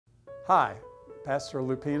Hi, Pastor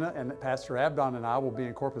Lupina and Pastor Abdon and I will be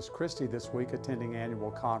in Corpus Christi this week attending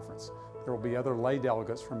annual conference. There will be other lay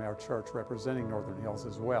delegates from our church representing Northern Hills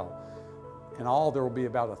as well. In all, there will be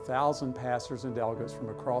about 1,000 pastors and delegates from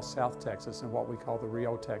across South Texas in what we call the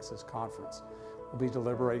Rio Texas Conference. We'll be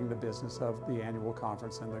deliberating the business of the annual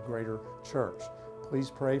conference in the greater church.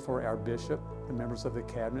 Please pray for our bishop, the members of the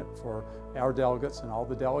cabinet, for our delegates and all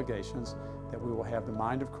the delegations, that we will have the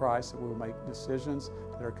mind of Christ, that we will make decisions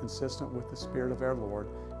that are consistent with the Spirit of our Lord,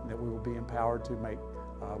 and that we will be empowered to make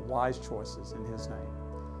wise choices in His name.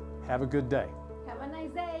 Have a good day. Have a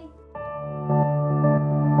nice day.